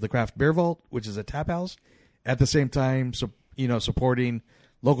 which was the Craft Beer Vault, which is a tap house, at the same time, supporting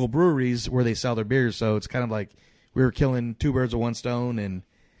local breweries where they sell their beers. So it's kind of like we were killing two birds with one stone and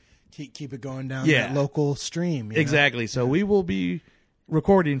keep it going down that local stream. Exactly. So we will be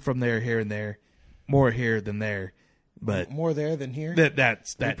recording from there, here and there, more here than there, but more there than here.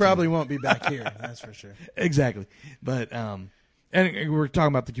 That we probably won't be back here. That's for sure. Exactly. But and we're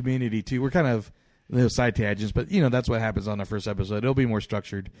talking about the community too. We're kind of those side tangents. But that's what happens on our first episode. It'll be more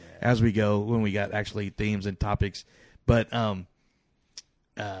structured as we go when we got actually themes and topics. But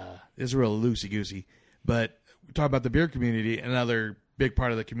it's real loosey goosey. But we talk about the beer community. Another big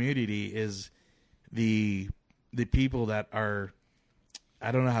part of the community is the people that are,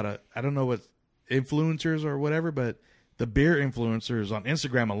 I don't know what influencers or whatever, but the beer influencers on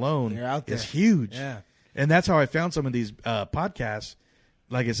Instagram alone They're out there. is huge. Yeah. And that's how I found some of these podcasts.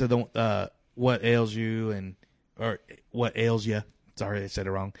 Like I said, What Ails You or What Ails Ya. Sorry, I said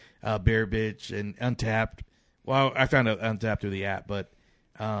it wrong. Bear Bitch and Untapped. Well, I found Untapped through the app, but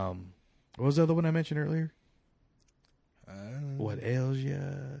what was the other one I mentioned earlier? What Ails Ya?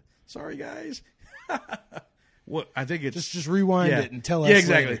 Sorry, guys. What I think it's Just rewind it and tell us. Yeah,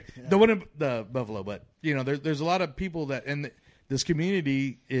 exactly. later. Yeah. The one in the Buffalo, but there's a lot of people that, and this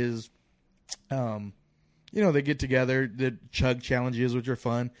community is, they get together. The chug challenges, which are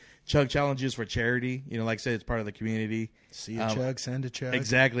fun. Chug challenges for charity. Like I said, it's part of the community. See a chug, send a chug.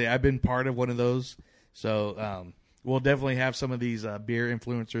 Exactly. I've been part of one of those, so we'll definitely have some of these beer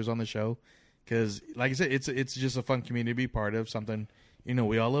influencers on the show because, like I said, it's just a fun community to be part of. Something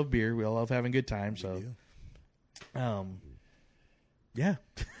we all love beer. We all love having a good time. So. Yeah.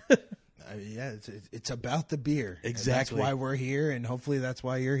 Yeah, it's about the beer. Exactly. That's why we're here, and hopefully that's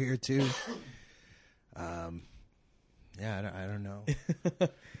why you're here too. Yeah, I don't know.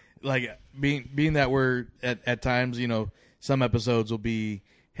 Like being that we're at times, some episodes will be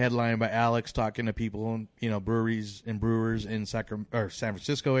headlined by Alex talking to people, breweries and brewers in San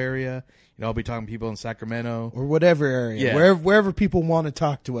Francisco area. I'll be talking to people in Sacramento Or whatever area. Yeah. Wherever people want to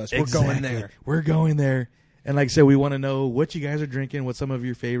talk to us, we're going there. We're going there. And like I said, we want to know what you guys are drinking, what some of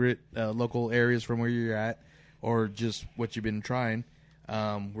your favorite local areas from where you're at, or just what you've been trying.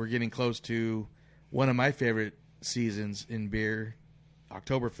 We're getting close to one of my favorite seasons in beer,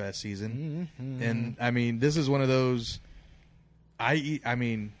 Oktoberfest season. Mm-hmm. And, I mean, this is one of those,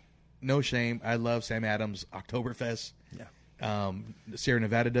 no shame, I love Sam Adams Oktoberfest. Yeah. Sierra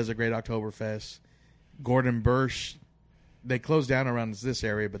Nevada does a great Oktoberfest. Gordon Birch, they close down around this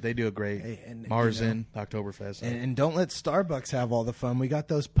area, but they do a great Marzen Oktoberfest. And don't let Starbucks have all the fun. We got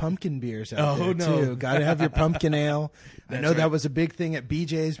those pumpkin beers out there, no. too. Got to have your pumpkin ale. I know right. that was a big thing at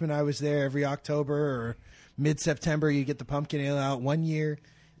BJ's when I was there every October or mid-September. You get the pumpkin ale out. One year,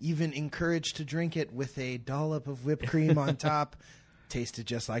 even encouraged to drink it with a dollop of whipped cream on top. Tasted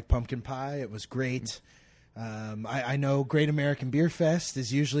just like pumpkin pie. It was great. I know Great American Beer Fest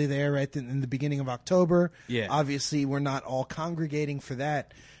is usually there right in the beginning of October. Yeah. Obviously, we're not all congregating for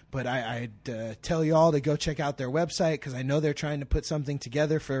that, but I'd tell you all to go check out their website because I know they're trying to put something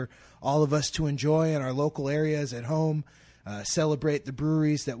together for all of us to enjoy in our local areas at home, celebrate the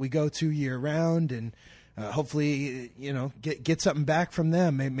breweries that we go to year-round, and hopefully, get something back from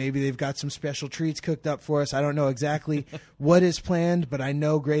them. Maybe they've got some special treats cooked up for us. I don't know exactly what is planned, but I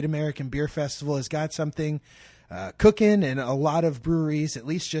know Great American Beer Festival has got something cooking, and a lot of breweries, at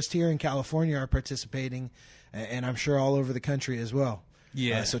least just here in California, are participating, and I'm sure all over the country as well.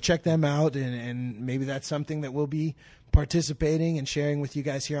 Yeah. So check them out, and maybe that's something that we'll be participating and sharing with you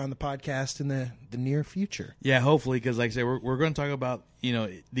guys here on the podcast in the near future. Yeah, hopefully, because like I said, we're going to talk about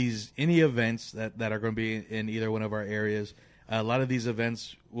any events that are going to be in either one of our areas. A lot of these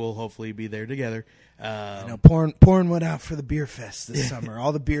events will hopefully be there together. Pouring one out for the beer fest this summer.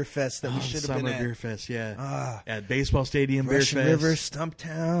 All the beer fests that we should have been Summer at. Beer Fest, yeah. At Baseball Stadium Russian Beer Fest. River,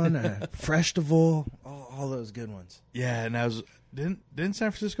 Stumptown, Freshtival, all those good ones. Yeah, and didn't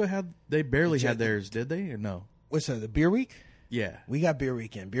San Francisco have? They barely had theirs, did they? Or no? What's that? The Beer Week? Yeah. We got Beer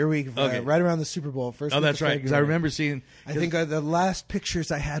Weekend. Beer Week Okay. right around the Super Bowl. First. Oh, week that's of right. Because I February. remember seeing. I think the last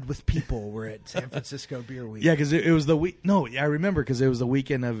pictures I had with people were at San Francisco Beer Week. Yeah, because it was the week. No, I remember because it was the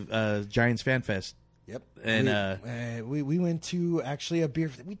weekend of Giants Fan Fest. Yep. And we went to actually a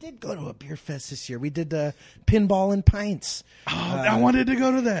beer. We did go to a beer fest this year. We did Pinball and Pints. I wanted to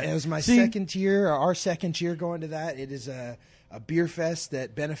go to that. It was my second year, or our second year going to that. It is a beer fest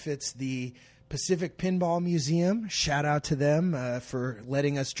that benefits the Pacific Pinball Museum. Shout out to them for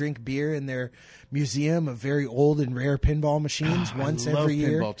letting us drink beer in their museum of very old and rare pinball machines once I love every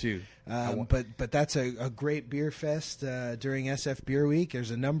year. pinball too. But that's a great beer fest during SF Beer Week.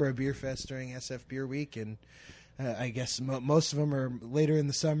 There's a number of beer fests during SF Beer Week, and I guess most of them are later in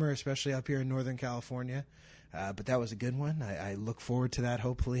the summer, especially up here in Northern California. But that was a good one. I look forward to that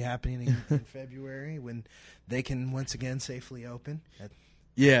hopefully happening in February when they can once again safely open.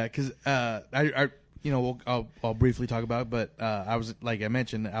 Yeah, because I'll briefly talk about it, but I was, like I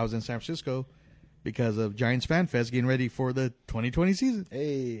mentioned, I was in San Francisco because of Giants Fan Fest getting ready for the 2020 season.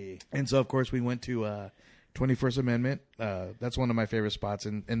 Hey. And so, of course, we went to 21st Amendment. That's one of my favorite spots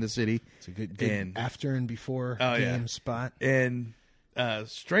in the city. It's a good after and before game spot. And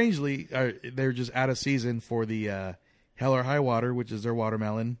strangely, they're just out of season for the Hell or High Water, which is their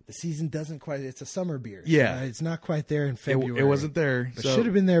watermelon. The season doesn't quite. It's a summer beer. Yeah. So it's not quite there in February. It wasn't there. It should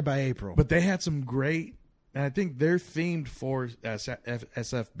have been there by April. But they had some great, and I think their themed for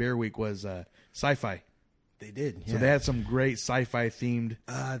SF Beer Week was sci-fi. They did. Yeah. So they had some great sci-fi themed.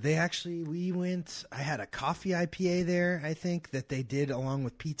 We went. I had a coffee IPA there. I think that they did along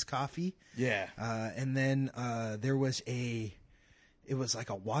with Pete's Coffee. Yeah. And then there was it was like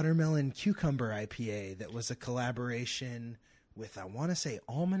a watermelon cucumber IPA that was a collaboration with, I want to say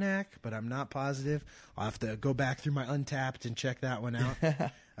Almanac, but I'm not positive. I'll have to go back through my Untapped and check that one out.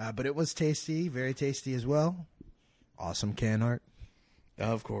 But it was tasty, very tasty as well. Awesome can art.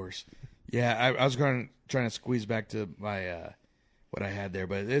 Of course. Yeah, I was trying to squeeze back to my what I had there,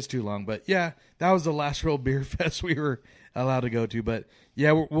 but it's too long. But yeah, that was the last real beer fest we were allowed to go to. But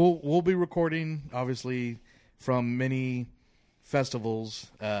yeah, we'll be recording obviously from many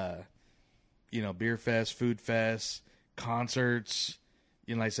festivals, beer fest, food fest, concerts.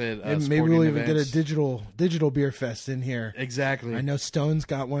 Like I said, maybe we'll even events. get a digital beer fest in here. Exactly. I know Stone's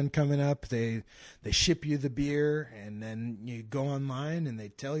got one coming up. They ship you the beer, and then you go online and they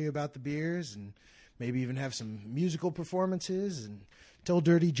tell you about the beers, and maybe even have some musical performances and tell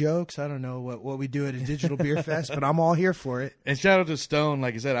dirty jokes. I don't know what we do at a digital beer fest, but I'm all here for it. And shout out to Stone.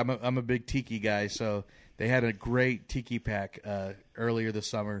 Like I said, I'm a big tiki guy, so they had a great tiki pack earlier this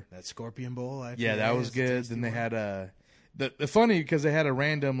summer. That Scorpion Bowl, yeah, that was good. Then they had the funny because they had a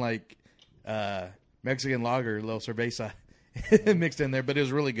random Mexican lager, little cerveza, mixed in there, but it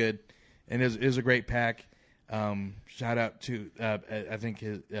was really good, and it was a great pack. Shout out to I think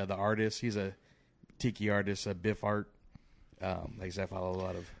the artist. He's a tiki artist, Biff Art. Like I said, I follow a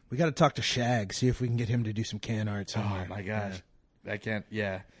lot of. We got to talk to Shag, see if we can get him to do some can art somewhere. Oh my gosh, I can't.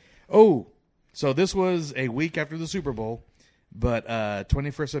 Yeah. Oh. So this was a week after the Super Bowl, but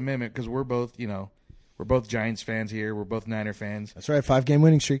 21st Amendment, because we're both Giants fans here. We're both Niner fans. That's right, 5-game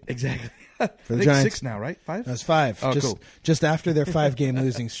winning streak. Exactly. For the Giants. 6 now, right? 5? That's 5. Oh, cool. Just after their 5-game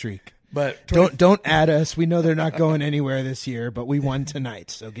losing streak. But don't add us. We know they're not going anywhere this year, but we won tonight,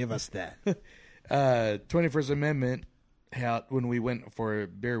 so give us that. 21st Amendment, when we went for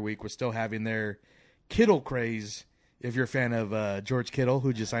Beer Week, was still having their Kittle craze. If you're a fan of George Kittle,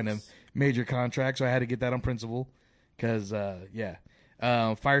 who just signed a major contract, so I had to get that on principle because,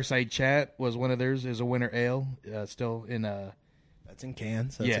 Fireside Chat was one of theirs. Is a winter ale, still in that's in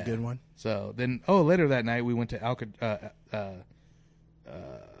cans. So that's a good one. So then, later that night we went to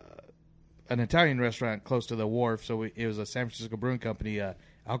an Italian restaurant close to the wharf. So it was a San Francisco Brewing Company,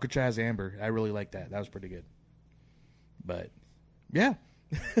 Alcatraz Amber. I really liked that. That was pretty good. But yeah.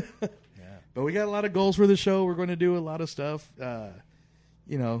 But we got a lot of goals for the show. We're going to do a lot of stuff.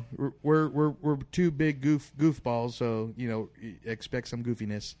 We're two big goofballs, so expect some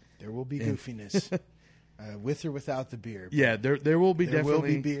goofiness. There will be goofiness, with or without the beer. Yeah, there will be there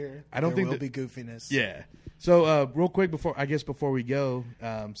definitely. Will be beer. I don't there think will be goofiness. Yeah. So real quick before we go,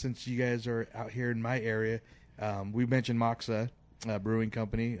 since you guys are out here in my area, we mentioned Moxa Brewing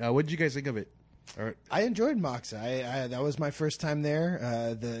Company. What did you guys think of it? I enjoyed Moxa. I that was my first time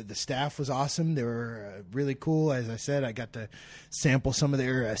there. The staff was awesome. They were really cool. As I said, I got to sample some of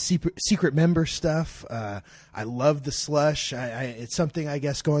their secret member stuff. I loved the slush. It's something, I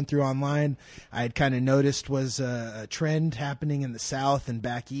guess, going through online, I had kind of noticed was a trend happening in the South and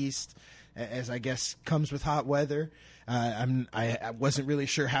back East, as I guess comes with hot weather. I wasn't really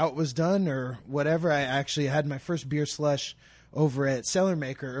sure how it was done or whatever. I actually had my first beer slush over at Cellar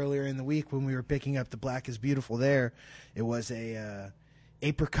Maker earlier in the week when we were picking up the Black is Beautiful there. It was a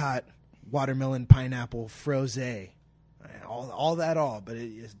apricot, watermelon, pineapple, frosé. But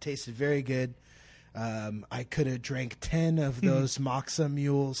it tasted very good. I could have drank 10 of those Moxa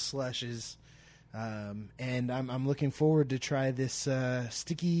Mule slushes. And I'm looking forward to try this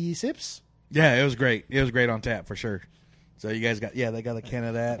Sticky Sips. Yeah, it was great. It was great on tap for sure. So you guys they got a can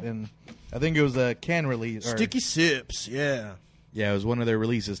of that, and I think it was a can release. Sticky Sips, yeah. Yeah, it was one of their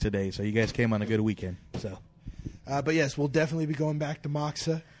releases today, so you guys came on a good weekend. So, but yes, we'll definitely be going back to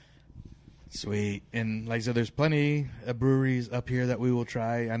Moxa. Sweet. And like I said, there's plenty of breweries up here that we will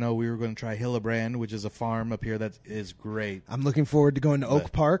try. I know we were going to try Hillebrand, which is a farm up here that is great. I'm looking forward to going to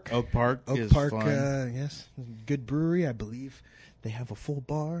Oak Park. Oak Park is fun. Yes, good brewery. I believe they have a full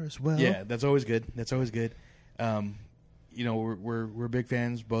bar as well. Yeah, that's always good. We're big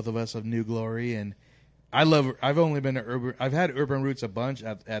fans, both of us, of New Glory, and I've only been to I've had Urban Roots a bunch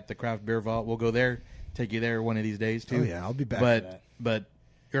at the Craft Beer Vault. We'll go there, take you there one of these days too. Oh yeah, I'll be back for that. But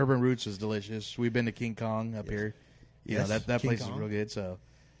Urban Roots is delicious. We've been to King Kong up here. You know, that King place Kong. is real good. So,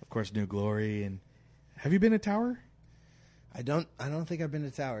 of course, New Glory. And have you been to Tower? I don't think I've been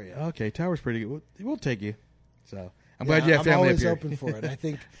to Tower yet. Okay, Tower's pretty good. We'll take you. So I'm glad you have I'm family always up here. open for it. I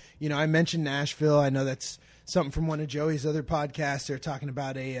think, I mentioned Nashville. I know that's something from one of Joey's other podcasts. They're talking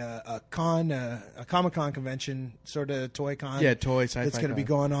about a Comic-Con convention, sort of toy con. Yeah, toy sci-fi that's going to be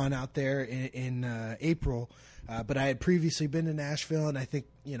con. going on out there in April. But I had previously been to Nashville, and I think,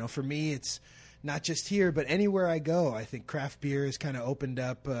 for me, it's not just here, but anywhere I go, I think craft beer has kind of opened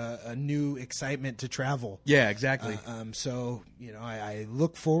up a new excitement to travel. Yeah, exactly. So, I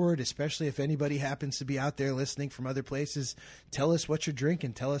look forward, especially if anybody happens to be out there listening from other places, tell us what you're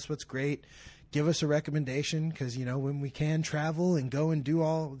drinking, tell us what's great, give us a recommendation, because, when we can travel and go and do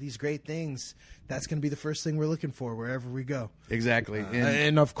all these great things, that's going to be the first thing we're looking for wherever we go. Exactly.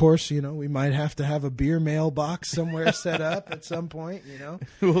 And of course, we might have to have a beer mailbox somewhere set up at some point,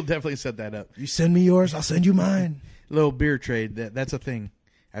 We'll definitely set that up. You send me yours, I'll send you mine. Little beer trade. That's a thing.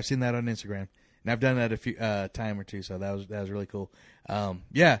 I've seen that on Instagram, and I've done that a few time or two. So that was really cool. I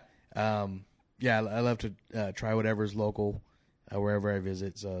love to try whatever's local wherever I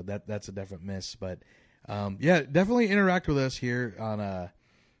visit. So that's a definite miss. But definitely interact with us here on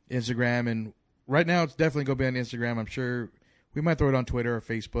Instagram. And right now, it's definitely going to be on Instagram. I'm sure we might throw it on Twitter or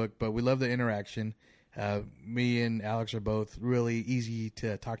Facebook, but we love the interaction. Me and Alex are both really easy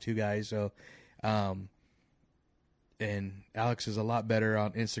to talk to guys. So, and Alex is a lot better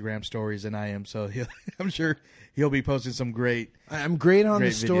on Instagram stories than I am. So I'm sure he'll be posting some great. I'm great on the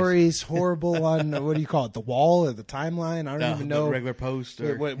videos. stories, horrible on what do you call it, the wall or the timeline? I don't even know the regular post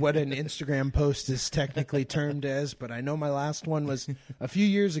or what an Instagram post is technically termed as, but I know my last one was a few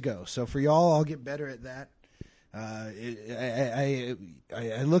years ago. So for y'all, I'll get better at that. I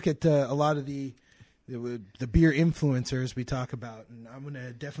look at a lot of the beer influencers we talk about, and I'm going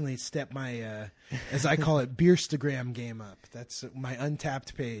to definitely step my, as I call it, Beerstagram game up. That's my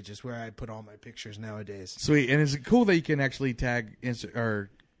Untapped page is where I put all my pictures nowadays. Sweet, and it's cool that you can actually tag or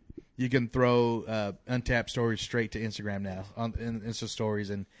you can throw Untapped stories straight to Instagram now on in Insta stories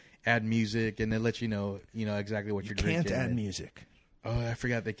and add music, and they let you know exactly what you're drinking. Can't add music. Oh, I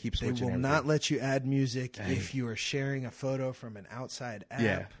forgot they keep They switching. will everything. not let you add music if you are sharing a photo from an outside app.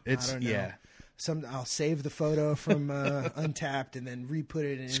 Yeah, it's I don't know. yeah. I'll save the photo from Untapped and then re-put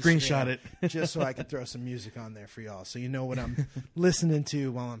it in Screenshot Instagram it. just so I can throw some music on there for y'all, so you know what I'm listening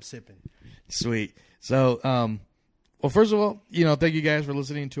to while I'm sipping. Sweet. So, well, first of all, thank you guys for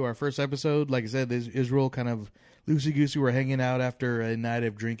listening to our first episode. Like I said, this is real kind of loosey-goosey. We're hanging out after a night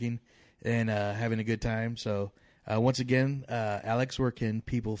of drinking and having a good time. So, once again, Alex, where can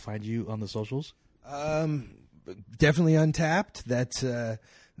people find you on the socials? Definitely Untapped. That's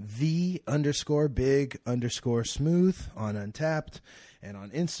 _big_smooth on Untapped. And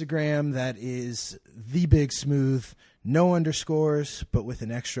on Instagram, that is TheBigSmooth. No underscores, but with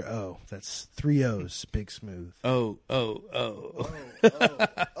an extra O. That's 3 O's, Big Smooth. Oh. Oh!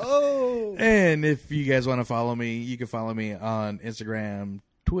 And if you guys want to follow me, you can follow me on Instagram,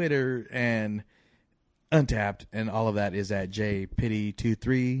 Twitter, and Untapped, and all of that is at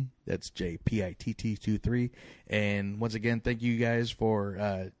jpitty23. That's JPITT23. And once again, thank you guys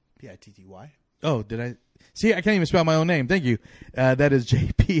for P-I-T-T-Y. Oh, did I? See, I can't even spell my own name. Thank you. That is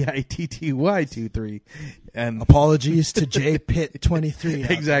JPITTY23. And Apologies to JPit23.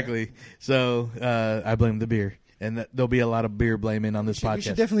 exactly. So I blame the beer, and there'll be a lot of beer blaming on this podcast. We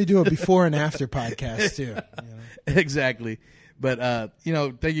should definitely do a before and after podcast too. Exactly. But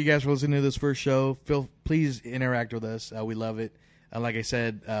thank you guys for listening to this first show. Please interact with us. We love it. Like I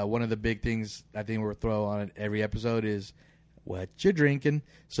said, one of the big things I think we'll throw on every episode is what you're drinking.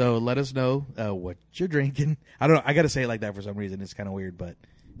 So let us know what you're drinking. I don't know. I got to say it like that for some reason. It's kind of weird, but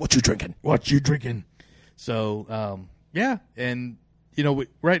What you drinking? what you drinking. So, and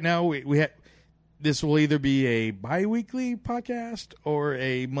right now we have, this will either be a bi-weekly podcast or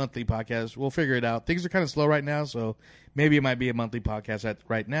a monthly podcast. We'll figure it out. Things are kind of slow right now, so maybe it might be a monthly podcast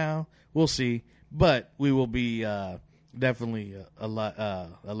right now. We'll see, but we will be definitely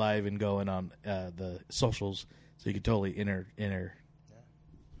alive and going on the socials, so you can totally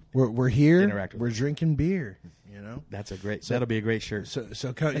We're here. Interact with We're us. drinking beer. That'll be a great shirt.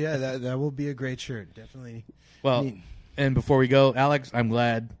 That will be a great shirt. Definitely. Well, Neat. and before we go, Alex, I'm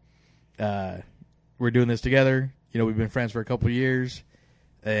glad we're doing this together. We've been friends for a couple of years,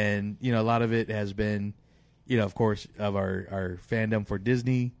 and a lot of it has been, of course, of our fandom for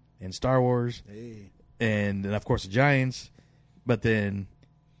Disney and Star Wars, Hey. and of course the Giants. But then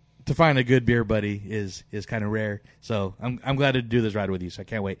to find a good beer buddy is kind of rare. So I'm glad to do this ride with you. So I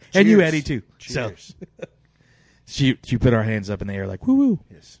can't wait, and you, Cheers. Eddie, too. Cheers. She put our hands up in the air like, woo woo.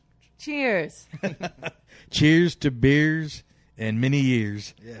 Yes. Cheers. Cheers to beers and many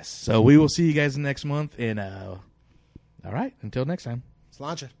years. Yes. So we will see you guys next month. And all right, until next time.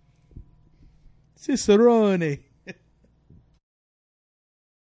 Sláinte. Cicerone.